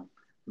on, so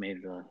made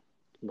it a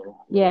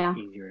little yeah,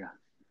 easier to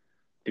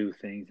do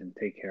things and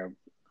take care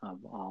of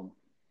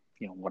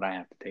what I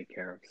have to take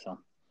care of. So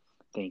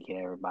thank you,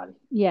 everybody.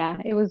 yeah,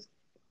 it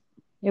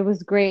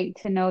was great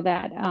to know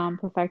that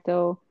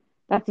Perfecto.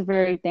 That's a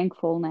very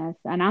thankfulness,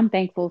 and I'm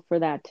thankful for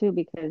that too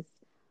because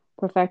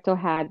Perfecto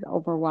had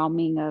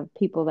overwhelming of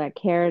people that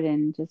cared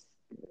and just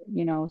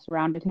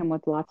surrounded him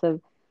with lots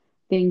of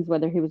things,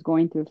 whether he was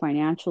going through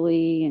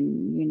financially,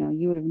 and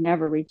you would have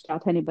never reached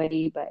out to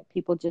anybody, but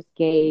people just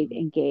gave Mm-hmm.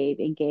 and gave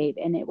and gave,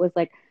 and it was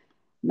like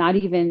not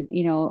even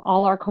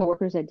all our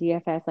coworkers at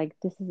DFS, like,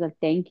 this is a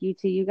thank you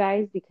to you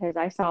guys because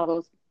I saw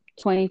those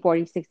 20,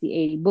 40, 60,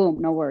 80. Boom,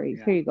 no worries,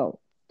 Yeah. here you go,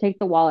 take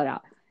the wallet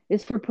out.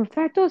 It's for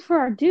Perfectos, for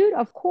our dude,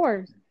 of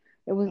course.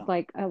 It was So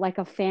like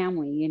a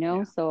family,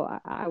 yeah. so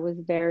I was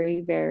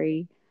very,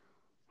 very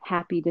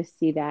happy to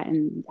see that,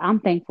 and I'm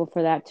thankful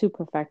for that too,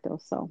 Perfecto.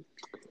 So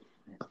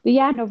but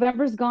yeah,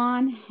 November's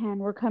gone and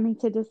we're coming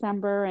to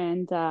December,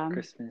 and it's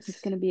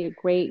Christmas, going to be a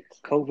great,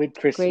 COVID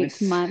great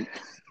Christmas, month.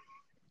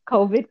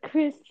 COVID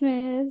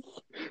Christmas.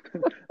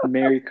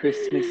 Merry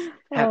Christmas,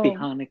 Happy Oh,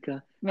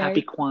 Hanukkah,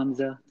 Happy Merry.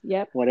 Kwanzaa,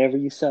 Yep. whatever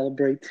you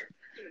celebrate.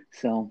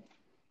 So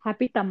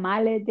Happy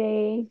Tamale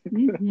Day.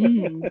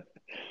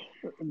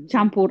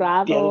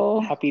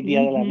 Champurrado. Happy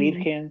Dia de la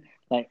Virgen.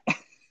 Like,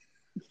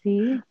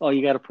 See? oh,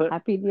 you got to put.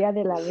 Happy Dia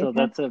de la So Virgen.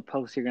 that's a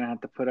post you're gonna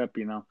have to put up,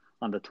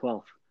 on the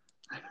 12th.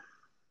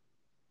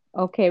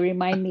 Okay,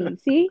 remind me.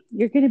 See?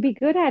 You're going to be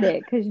good at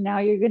it because now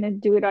you're going to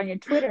do it on your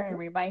Twitter and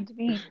remind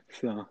me.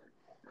 So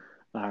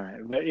all right,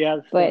 but yeah.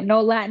 But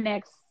no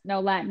Latinx.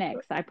 No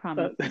Latinx. I Uh,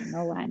 promise you.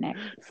 No Latinx.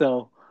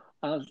 so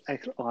I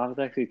was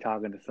actually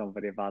talking to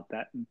somebody about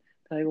that, and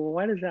they're like, well,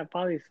 why does that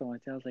bother you so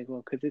much? I was like,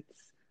 well, because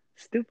it's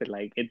stupid.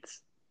 Like,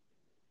 it's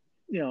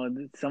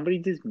somebody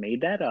just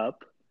made that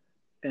up,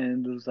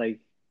 and it was like,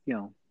 you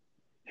know,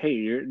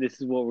 hey,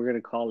 this is what we're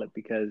gonna call it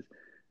because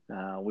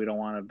we don't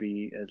want to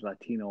be as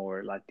Latino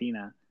or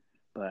Latina,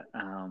 but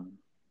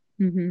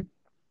hmm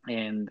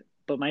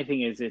but my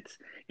thing is,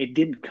 it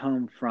didn't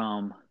come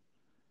from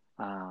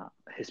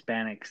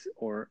Hispanics,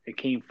 or it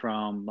came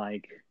from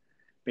like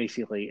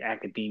basically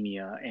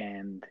academia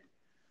and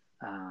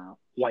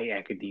white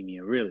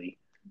academia, really.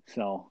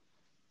 So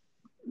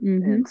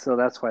hmm and so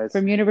that's why it's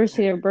From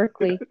University of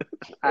Berkeley.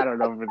 I don't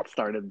know if it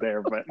started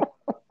there, but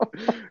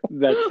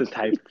that's the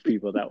type of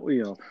people that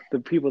the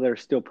people that are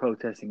still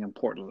protesting in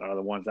Portland are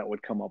the ones that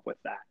would come up with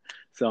that.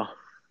 So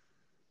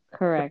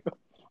Correct.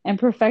 And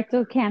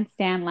Perfecto can't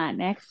stand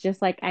Latinx,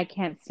 just like I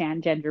can't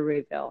stand gender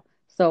reveal.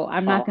 So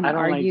I'm not oh, going I to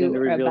don't like argue gender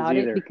reveals about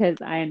it either. because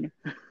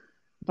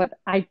but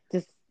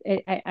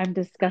I'm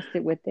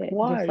disgusted with it, just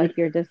Why? like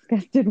you're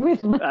disgusted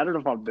with I don't know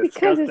if I'm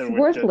because it's disgusted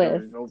with gender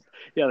worthless. reveals.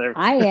 Yeah,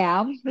 I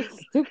am.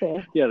 It's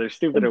stupid. they're They're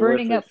stupid and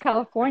burning worthless. up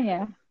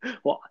California.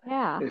 Well,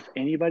 Yeah. if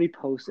anybody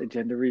posts a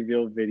gender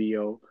reveal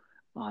video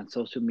on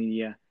social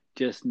media,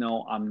 just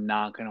know I'm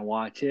not gonna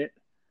watch it.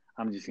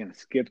 I'm just gonna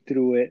skip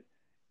through it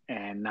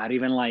and not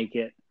even like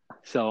it.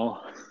 So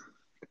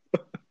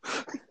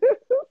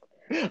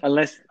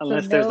unless So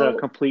unless there's a no,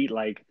 complete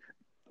like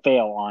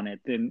fail on it,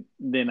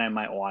 then I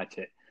might watch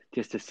it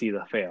just to see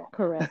the fail.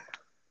 correct.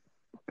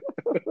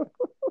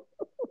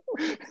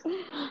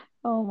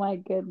 Oh my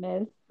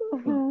goodness.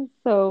 So,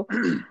 So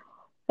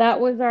that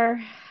was our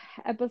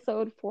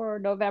episode for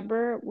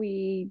November.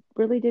 We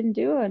really didn't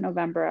do a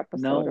November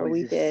episode, no, or it's we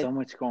just did. so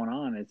much going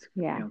on. It's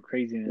Yeah.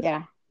 craziness.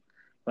 Yeah.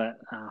 But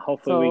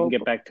hopefully we can So,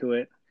 get back to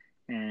it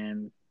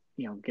and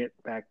get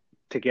back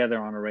together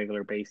on a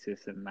regular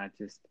basis and not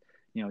just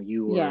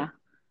you yeah.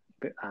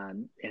 or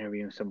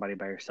interviewing somebody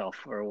by yourself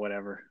or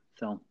whatever.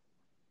 So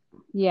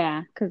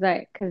Yeah, cuz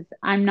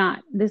I'm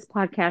not, this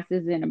podcast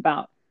isn't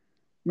about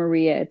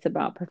Maria, it's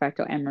about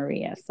Perfecto and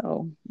Maria.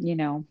 So,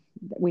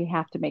 we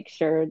have to make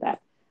sure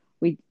that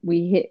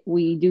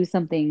we do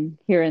something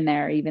here and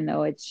there, even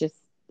though it's just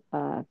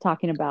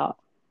talking about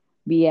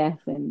BS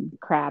and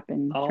crap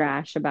and oh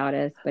trash about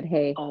us. But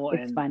hey,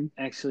 it's and fun.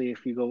 actually,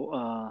 if you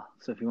go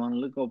so if you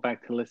want to go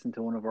back to listen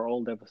to one of our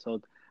old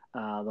episodes,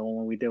 the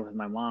one we did with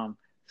my mom.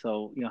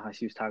 So you know how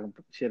she was talking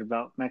shit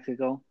about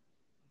Mexico.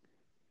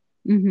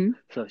 Mm-hmm.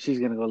 So she's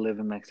gonna go live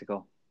in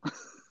Mexico.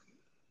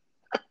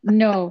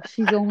 No,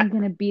 she's only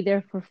going to be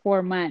there for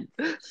 4 months.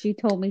 She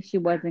told me she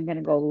wasn't going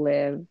to go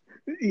live.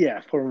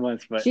 Yeah, 4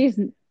 months, but She's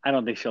I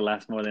don't think she'll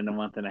last more than a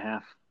month and a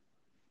half.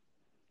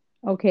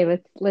 okay.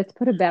 Let's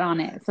put a bet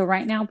on it. So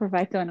right now,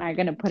 Perfecto and I are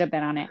going to put a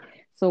bet on it.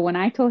 So when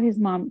I told his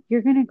mom,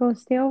 "You're going to go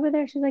stay over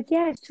there," she's like,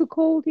 "Yeah, it's too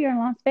cold here in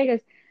Las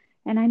Vegas,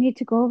 and I need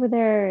to go over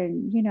there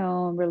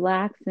and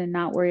relax and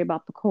not worry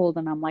about the cold."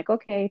 And I'm like,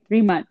 "Okay,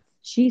 3 months."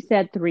 She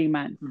said 3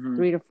 months, Mm-hmm.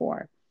 3 to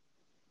 4.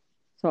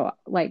 So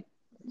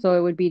so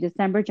it would be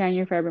December,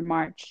 January, February,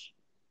 March.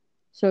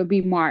 So it'd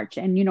be March,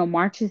 and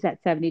March is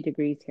at 70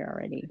 degrees here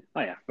already.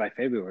 Oh yeah, by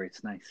February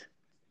it's nice.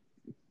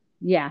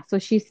 Yeah. So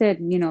she said,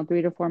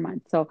 3 to 4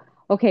 months. So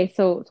okay,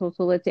 so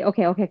let's say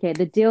okay.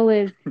 The deal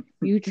is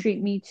you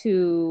treat me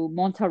to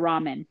Monta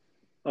Ramen.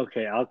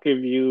 Okay, I'll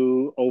give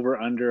you over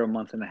under a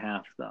month and a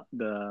half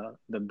the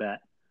bet.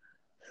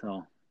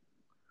 So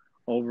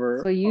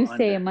over So or you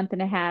say a under. month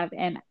and a half,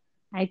 and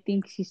I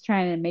think she's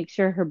trying to make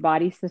sure her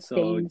body So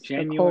sustains the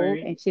cold,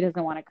 January. and she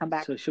doesn't want to come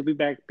back. So she'll be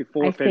back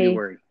before I say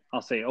February.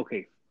 I'll say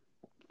okay,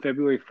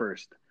 February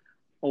 1st.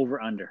 Over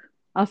under.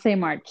 I'll say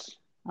March.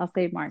 I'll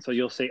say So March.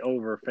 you'll say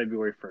over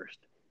February 1st.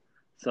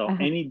 So Uh-huh.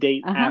 any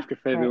date Uh-huh. after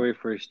Right. February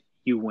 1st,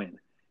 you win.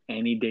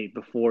 Any date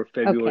before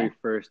Okay. February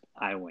 1st,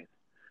 I win.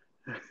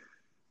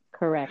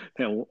 Correct.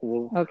 Yeah,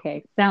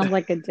 Okay. Sounds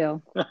like a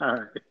deal. all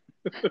right.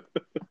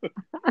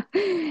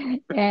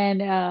 And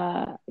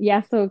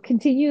yeah, so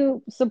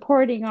continue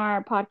supporting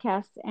our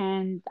podcast,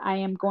 and I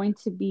am going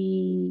to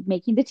be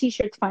making the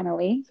t-shirts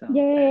finally. So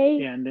Yay.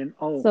 yeah, and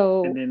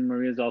So then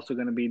Maria's also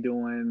going to be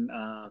doing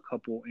a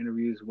couple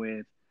interviews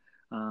with,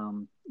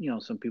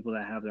 some people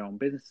that have their own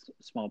business,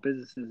 small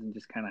businesses, and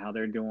just kind of how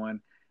they're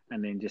doing,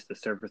 and then just the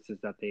services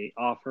that they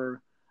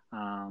offer.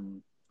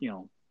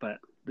 But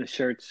the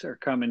shirts are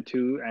coming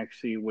too,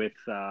 actually with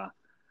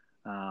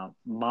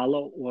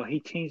Malo. Well, he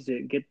changed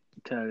it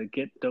to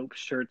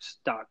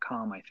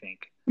getdopeshirts.com, I think.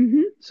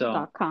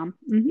 So .com.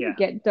 yeah,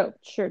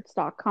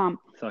 Getdopeshirts.com.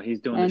 so he's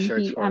doing the And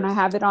shirts he for and I us.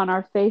 have it on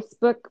our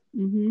Facebook,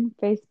 and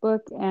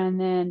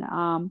then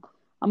I'm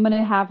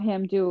gonna have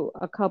him do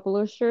a couple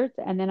of shirts,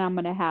 and then I'm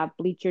gonna have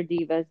Bleacher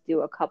Divas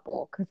do a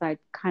couple because I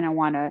kind of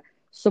want to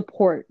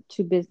support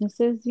two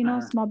businesses,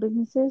 Uh-huh. small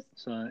businesses.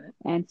 So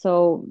And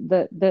so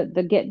the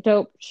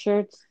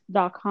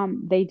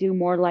getdopeshirts.com, they do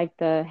more like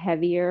the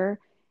heavier,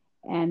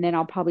 and then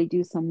I'll probably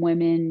do some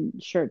women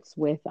shirts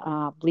with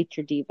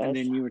Bleacher and Divas.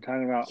 then you were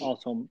talking about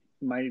also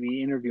might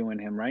be interviewing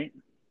him, right?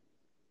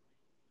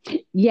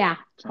 Yeah,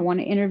 I want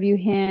to interview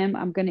him.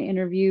 I'm going to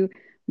interview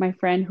my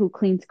friend who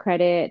cleans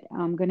credit.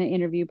 I'm going to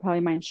interview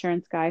probably my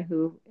insurance guy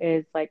who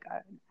is like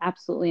an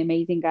absolutely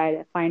amazing guy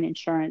to find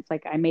insurance.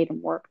 Like I made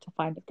him work to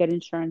find good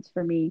insurance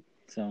for me.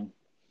 So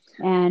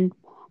And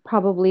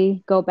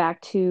probably go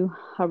back to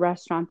a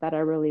restaurant that I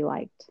really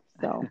liked.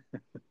 So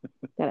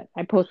that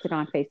I posted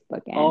on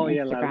Facebook and oh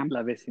yeah, Instagram.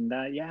 La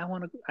Vecindad. Yeah, I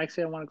want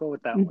to go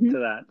with that Hmm. to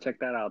that. Check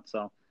that out.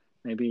 So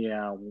maybe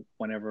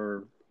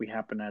whenever we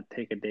happen to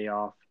take a day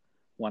off,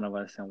 one of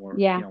us, and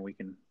Yeah, we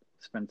can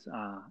spend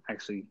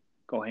actually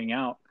go hang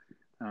out.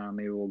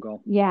 Maybe we'll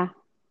go. yeah,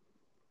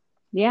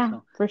 yeah,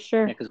 So for yeah,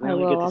 sure. because we I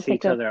only will. get to I'll see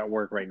take each a other at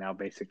work right now,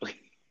 basically.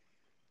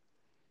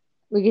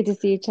 We get to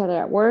see each other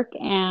at work,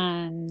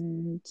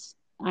 and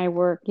I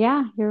work.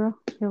 Yeah, you're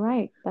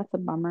right. That's a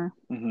bummer.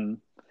 hmm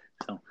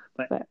So,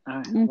 but But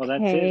well,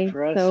 that's it okay.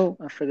 for us So,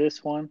 for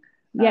this one.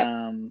 yep.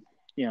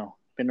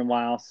 Been a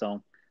while,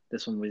 so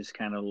this one was just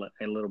kind of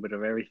a little bit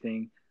of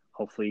everything.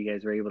 Hopefully, you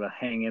guys were able to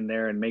hang in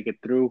there and make it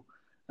through.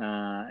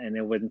 And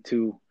it wasn't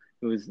too.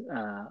 It was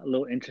a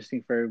little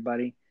interesting for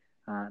everybody.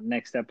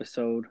 Next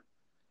episode,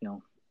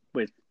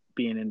 with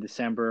being in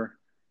December,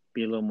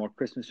 be a little more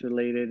Christmas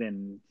related,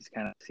 and just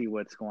kind of see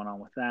what's going on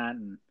with that,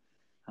 and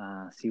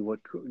see what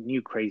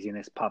new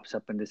craziness pops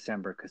up in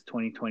December because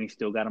 2020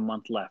 still got a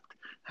month left.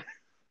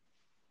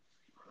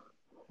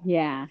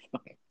 Yeah.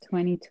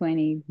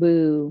 2020.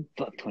 Boo.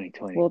 Fuck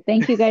 2020. Well,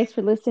 thank you guys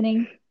for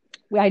listening.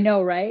 I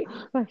know, right?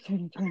 Fuck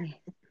 2020.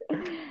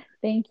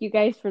 Thank you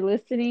guys for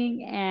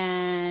listening,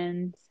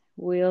 and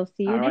we'll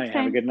see you All right. next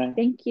Have a time. good night.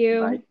 Thank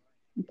you. Bye.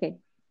 Okay.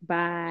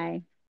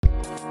 Bye.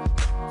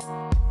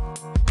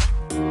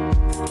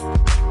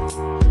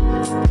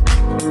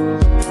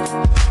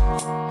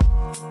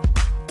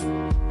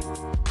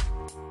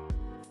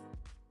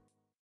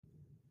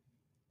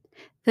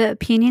 The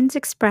opinions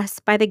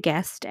expressed by the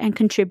guest and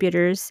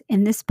contributors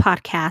in this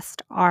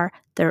podcast are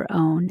their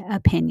own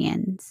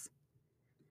opinions.